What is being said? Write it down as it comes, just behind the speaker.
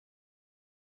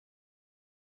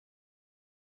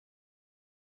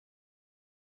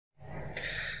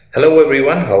Hello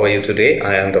everyone, how are you today?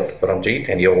 I am Dr. Paramjeet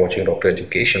and you're watching Dr.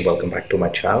 Education. Welcome back to my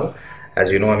channel.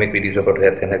 As you know, I make videos about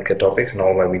health and healthcare topics, and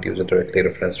all my videos are directly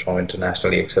referenced from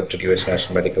internationally accepted US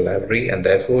National Medical Library, and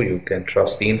therefore you can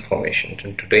trust the information.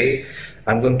 And today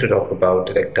I'm going to talk about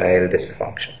erectile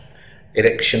dysfunction,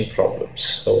 erection problems.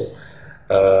 So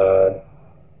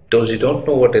those who don't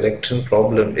know what erection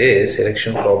problem is,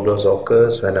 erection problems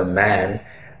occurs when a man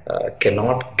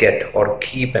cannot get or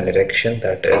keep an erection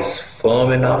that is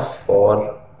firm enough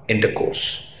for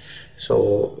intercourse.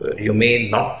 So you may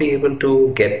not be able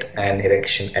to get an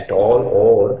erection at all,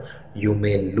 or you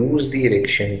may lose the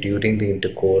erection during the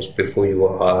intercourse before you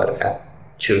are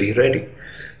actually ready.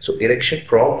 So erection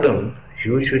problem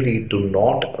usually do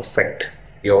not affect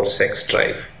your sex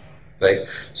drive, right?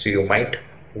 So you might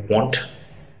want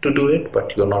to do it,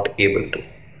 but you're not able to.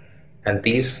 And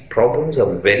these problems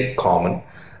are very common.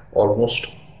 Almost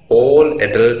all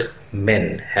adult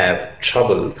men have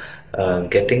trouble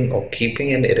getting or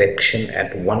keeping an erection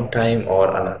at one time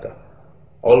or another.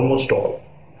 Almost all.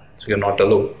 So you're not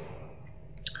alone.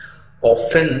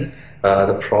 Often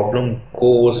the problem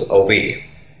goes away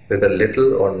with a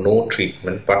little or no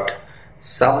treatment, but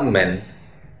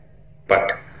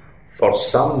for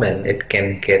some men it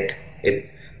can get it.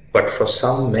 But for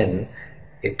some men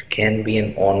it can be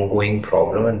an ongoing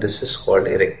problem, and this is called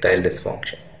erectile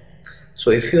dysfunction. So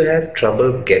if you have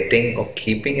trouble getting or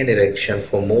keeping an erection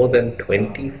for more than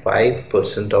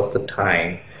 25% of the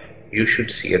time, you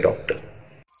should see a doctor.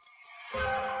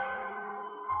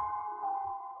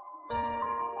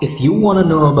 If you want to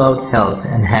know about health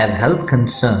and have health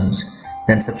concerns,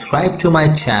 then subscribe to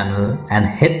my channel and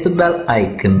hit the bell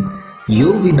icon.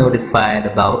 You'll be notified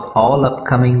about all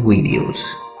upcoming videos.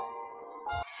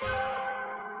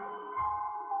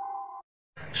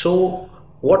 So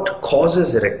what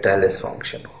causes erectile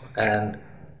dysfunction, and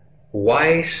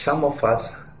why some of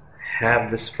us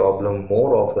have this problem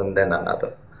more often than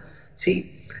another?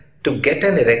 See, to get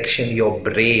an erection, your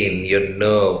brain, your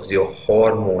nerves, your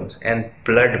hormones and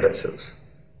blood vessels,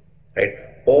 right,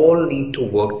 all need to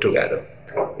work together.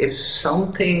 If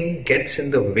something gets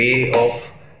in the way of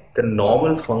the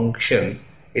normal function,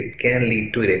 it can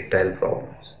lead to erectile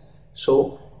problems.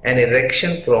 So an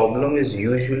erection problem is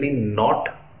usually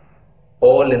not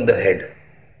all in the head,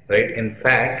 right? In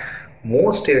fact,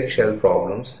 most erectile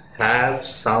problems have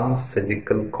some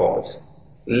physical cause.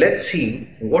 Let's see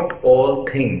what all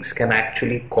things can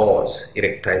actually cause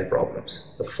erectile problems.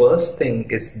 The first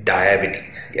thing is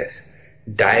diabetes. Yes,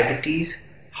 diabetes,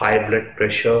 high blood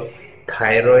pressure,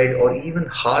 thyroid, or even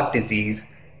heart disease,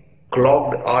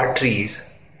 clogged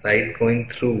arteries, right, going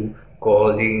through,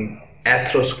 causing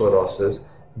atherosclerosis.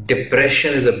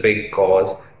 Depression is a big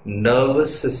cause.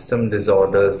 Nervous system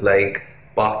disorders like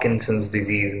Parkinson's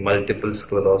disease, multiple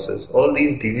sclerosis, all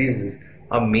these diseases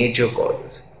are major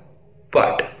causes.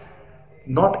 But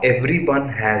not everyone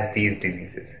has these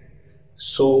diseases.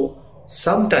 So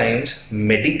sometimes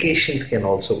medications can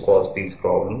also cause these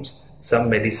problems. Some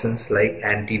medicines like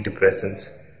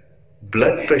antidepressants,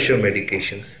 blood pressure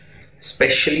medications,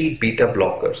 especially beta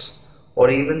blockers,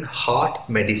 or even heart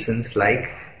medicines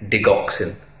like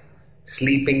digoxin,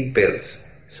 sleeping pills.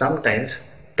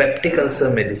 Sometimes peptic ulcer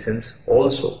medicines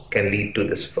also can lead to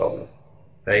this problem,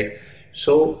 right?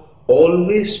 So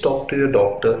always talk to your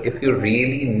doctor if you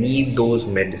really need those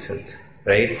medicines,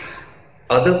 right?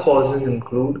 Other causes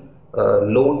include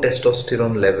low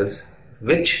testosterone levels,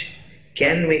 which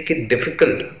can make it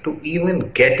difficult to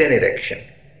even get an erection.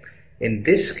 In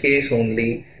this case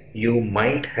only, you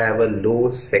might have a low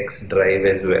sex drive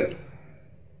as well,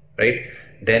 right?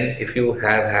 Then if you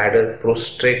have had a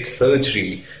prostate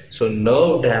surgery, so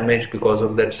nerve damage because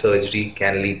of that surgery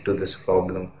can lead to this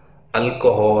problem.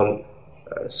 Alcohol,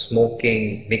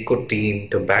 smoking, nicotine,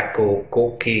 tobacco,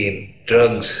 cocaine,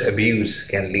 drugs abuse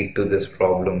can lead to this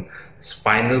problem.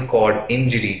 Spinal cord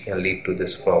injury can lead to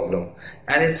this problem.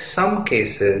 And in some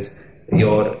cases,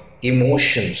 your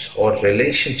emotions or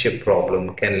relationship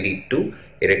problem can lead to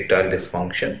erectile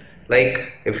dysfunction.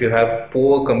 Like if you have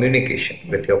poor communication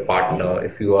with your partner,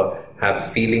 if you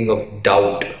have feeling of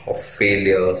doubt, of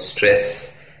failure,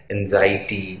 stress,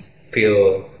 anxiety,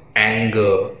 fear,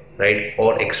 anger, right,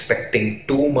 or expecting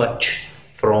too much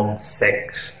from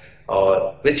sex,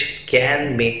 or which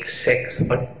can make sex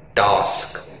a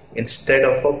task instead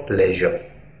of a pleasure,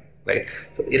 right?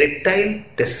 So erectile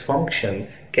dysfunction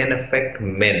can affect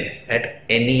men at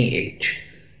any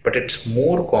age, but it's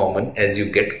more common as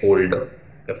you get older.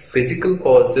 The physical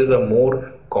causes are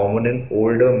more common in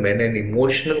older men, and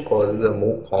emotional causes are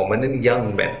more common in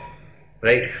young men,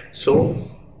 right? So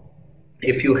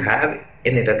if you have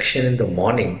an erection in the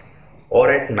morning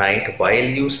or at night while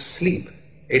you sleep,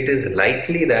 it is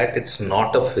likely that it's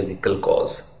not a physical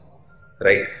cause,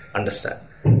 right?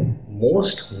 Understand,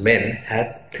 most men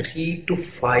have 3 to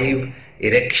 5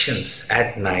 erections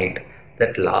at night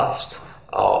that lasts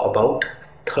about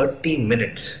 30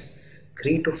 minutes.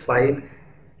 3 to 5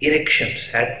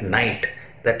 erections at night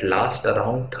that last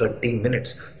around 30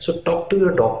 minutes. So talk to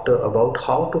your doctor about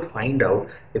how to find out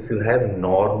if you have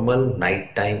normal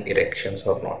nighttime erections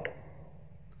or not.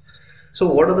 So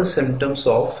what are the symptoms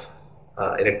of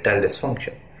erectile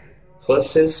dysfunction?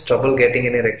 First is trouble getting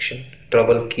an erection,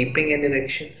 trouble keeping an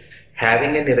erection,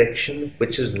 having an erection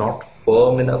which is not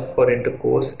firm enough for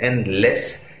intercourse, and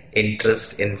less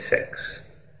interest in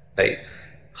sex, right?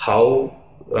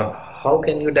 How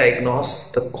can you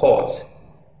diagnose the cause?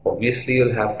 Obviously,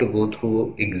 you'll have to go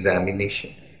through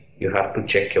examination. You have to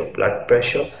check your blood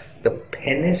pressure. The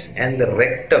penis and the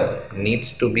rectum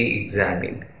needs to be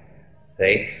examined,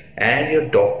 right? And your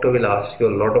doctor will ask you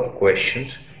a lot of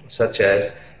questions, such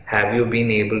as, have you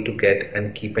been able to get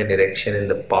and keep an erection in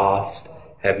the past?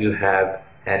 Have you had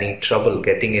any trouble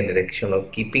getting an erection or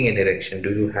keeping an erection? Do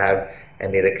you have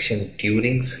an erection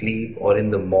during sleep or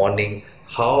in the morning?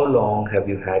 How long have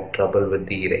you had trouble with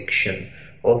the erection?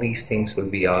 All these things will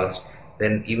be asked.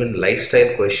 Then even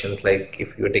lifestyle questions like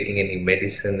if you're taking any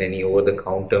medicine, any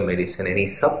over-the-counter medicine, any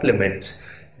supplements,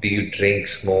 do you drink,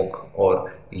 smoke,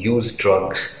 or use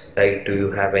drugs, right? Do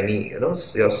you have any,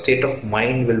 your state of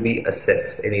mind will be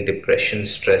assessed, any depression,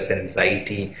 stress,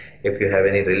 anxiety, if you have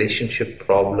any relationship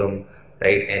problem,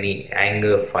 right? Any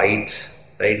anger, fights,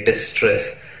 right?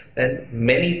 Distress. And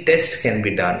many tests can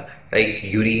be done, like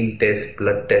urine test,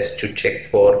 blood test to check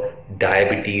for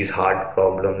diabetes, heart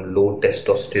problem, low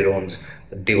testosterone.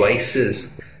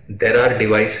 Devices, there are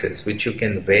devices which you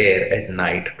can wear at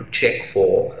night to check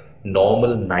for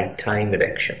normal nighttime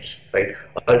erections, right?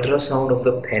 Ultrasound of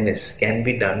the penis can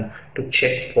be done to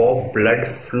check for blood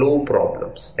flow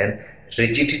problems, and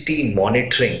rigidity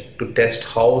monitoring to test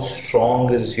how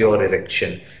strong is your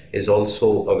erection is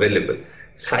also available.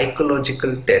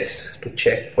 Psychological tests to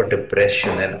check for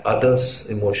depression and other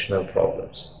emotional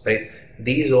problems, right?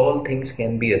 These all things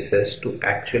can be assessed to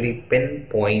actually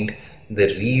pinpoint the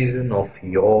reason of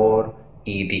your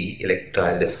ED,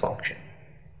 erectile dysfunction.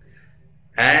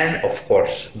 And of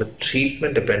course, the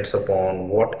treatment depends upon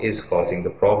what is causing the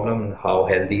problem and how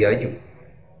healthy are you,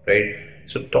 right?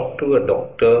 So talk to a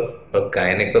doctor, a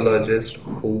gynecologist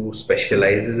who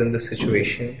specializes in the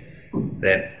situation.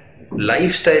 Then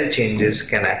lifestyle changes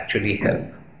can actually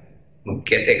help.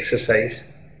 Get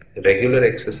exercise, regular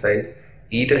exercise,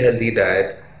 eat a healthy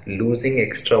diet, losing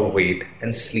extra weight,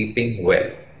 and sleeping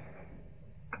well.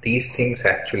 These things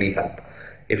actually help.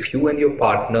 If you and your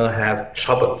partner have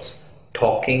troubles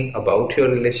talking about your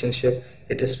relationship,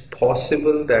 it is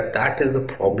possible that that is the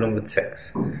problem with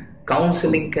sex.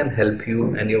 Counseling can help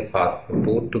you and your partner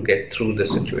both to get through the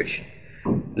situation.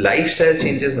 Lifestyle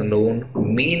changes alone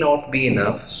may not be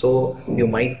enough, so you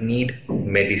might need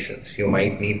medicines, you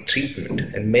might need treatment,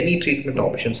 and many treatment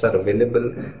options are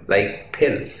available, like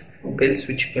pills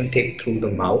which you can take through the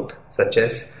mouth, such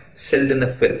as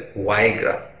sildenafil,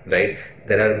 Viagra, right?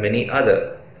 There are many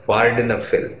other,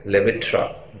 vardenafil,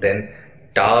 Levitra, then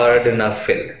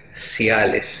tardanafil,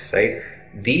 Cialis, right?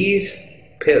 These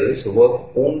pills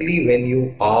work only when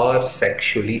you are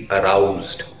sexually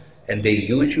aroused, and they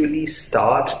usually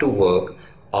start to work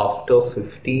after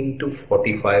 15 to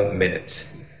 45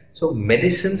 minutes. So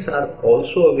medicines are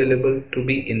also available to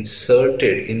be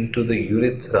inserted into the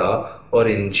urethra or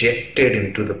injected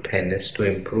into the penis to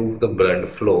improve the blood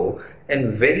flow,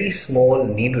 and very small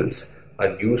needles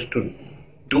are used to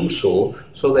do so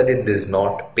that it does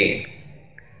not pain.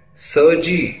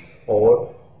 Surgery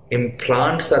or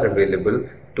implants are available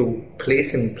to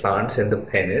place implants in the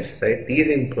penis, right? These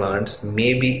implants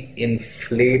may be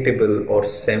inflatable or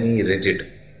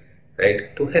semi-rigid,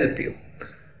 right, to help you.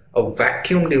 A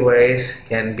vacuum device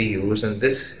can be used, and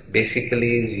this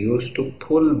basically is used to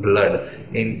pull blood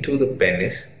into the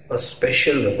penis. A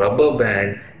special rubber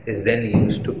band is then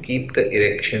used to keep the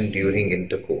erection during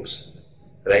intercourse,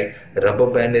 right? The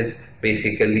rubber band is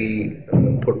basically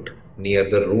put near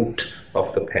the root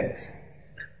of the penis.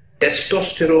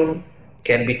 Testosterone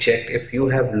can be checked. If you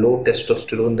have low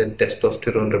testosterone, then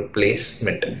testosterone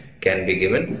replacement can be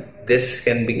given. This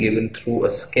can be given through a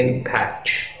skin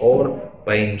patch or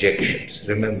by injections.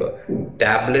 Remember,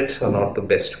 tablets are not the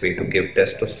best way to give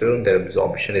testosterone. Their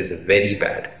absorption is very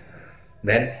bad.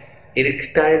 Then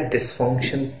erectile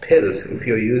dysfunction pills, if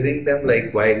you're using them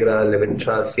like Viagra,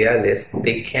 Levitra, Cialis,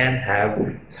 they can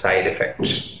have side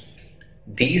effects.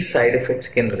 These side effects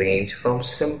can range from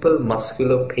simple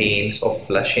muscular pains or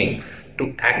flushing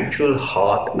to actual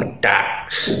heart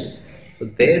attacks. So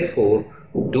therefore,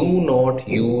 do not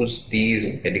use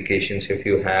these medications if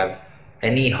you have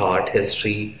any heart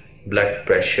history, blood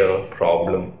pressure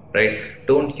problem, right?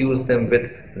 Don't use them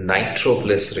with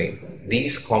nitroglycerin.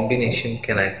 These combination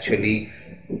can actually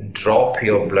drop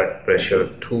your blood pressure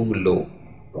too low,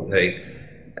 right?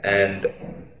 And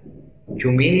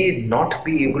you may not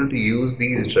be able to use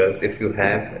these drugs if you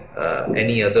have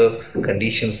any other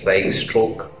conditions like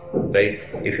stroke, right?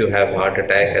 If you have heart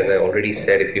attack, as I already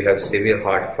said, if you have severe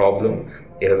heart problem,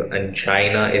 you have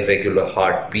angina, irregular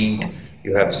heartbeat,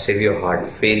 you have severe heart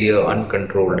failure,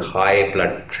 uncontrolled high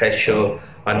blood pressure,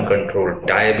 uncontrolled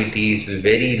diabetes,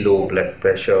 very low blood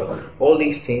pressure, all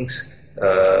these things,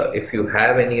 if you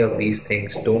have any of these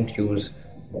things, don't use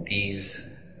these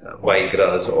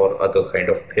Vigras or other kind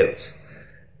of pills.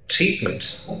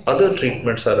 Treatments. Other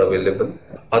treatments are available.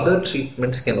 Other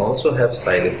treatments can also have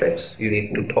side effects. You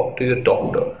need to talk to your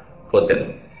doctor for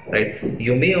them, right?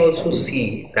 You may also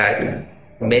see that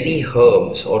many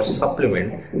herbs or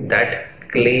supplement that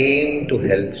claim to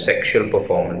help sexual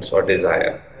performance or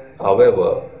desire.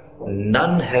 However,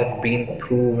 none have been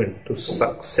proven to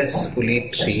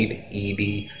successfully treat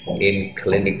ED in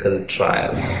clinical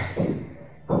trials.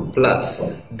 Plus,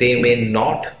 they may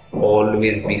not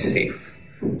always be safe.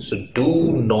 So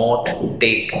do not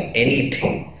take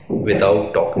anything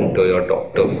without talking to your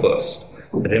doctor first.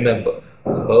 Remember,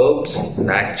 herbs,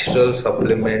 natural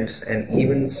supplements, and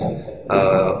even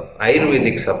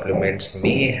Ayurvedic supplements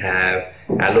may have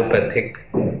allopathic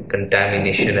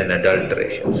contamination and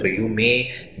adulteration. So you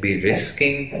may be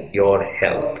risking your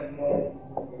health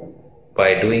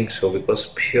by doing so,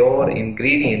 because pure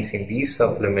ingredients in these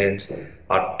supplements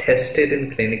are tested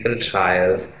in clinical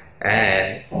trials,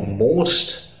 and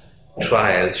most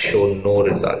trials show no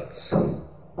results.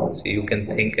 So you can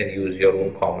think and use your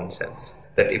own common sense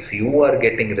that if you are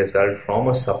getting result from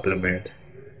a supplement,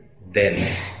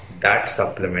 then that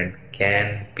supplement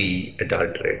can be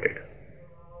adulterated.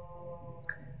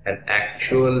 An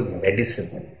actual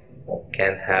medicine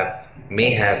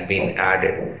may have been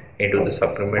added into the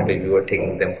supplement. If you are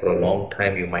taking them for a long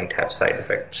time, you might have side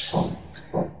effects.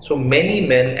 So many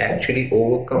men actually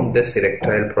overcome this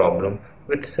erectile problem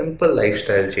with simple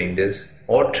lifestyle changes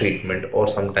or treatment, or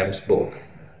sometimes both.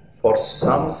 For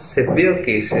some severe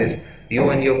cases, you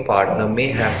and your partner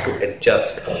may have to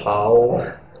adjust how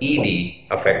ED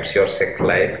affects your sex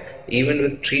life. Even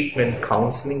with treatment,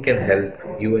 counseling can help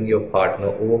you and your partner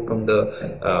overcome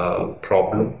the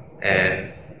problem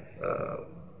and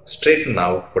straighten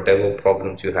out whatever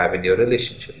problems you have in your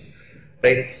relationship,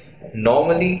 right?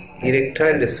 Normally,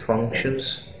 erectile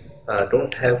dysfunctions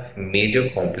don't have major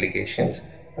complications,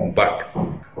 but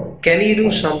can you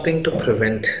do something to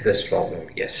prevent this problem?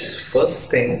 Yes.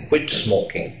 First thing, quit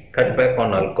smoking. Cut back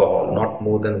on alcohol, not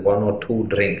more than 1 or 2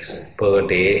 drinks per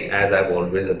day, as I've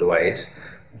always advised.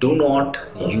 Do not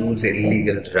use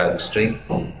illegal drugs. Drink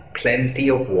plenty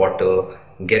of water,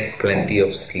 get plenty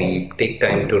of sleep, take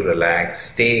time to relax,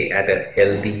 stay at a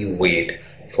healthy weight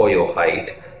for your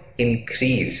height,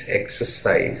 increase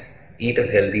exercise, eat a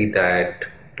healthy diet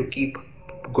to keep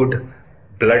good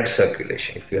blood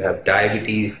circulation. If you have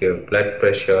diabetes, if you have blood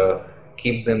pressure,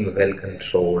 keep them well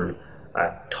controlled.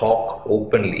 Talk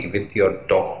openly with your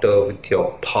doctor, with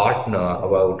your partner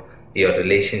about your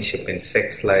relationship and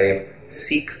sex life.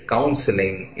 Seek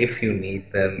counseling if you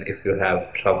need them, if you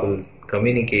have troubles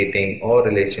communicating or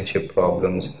relationship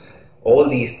problems. All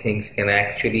these things can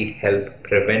actually help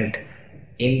prevent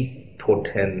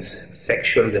impotence,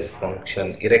 sexual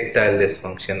dysfunction, erectile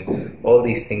dysfunction. All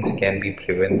these things can be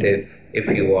prevented if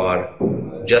you are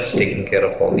just taking care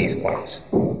of all these points.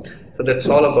 So that's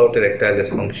all about erectile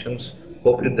dysfunctions.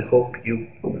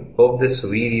 Hope this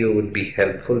video would be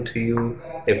helpful to you.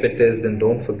 If it is, then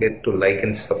don't forget to like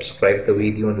and subscribe the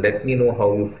video, and let me know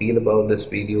how you feel about this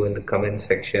video in the comment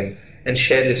section, and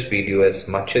share this video as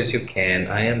much as you can.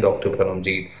 I am Dr.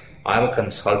 Paramjeet. I am a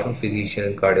consultant physician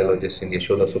and cardiologist in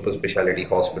YASHODA SUPERSPECIALITY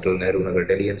Hospital, Nehru, Nagar,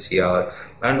 Delhi NCR,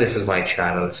 and this is my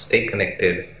channel. Stay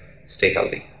connected, stay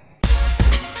healthy.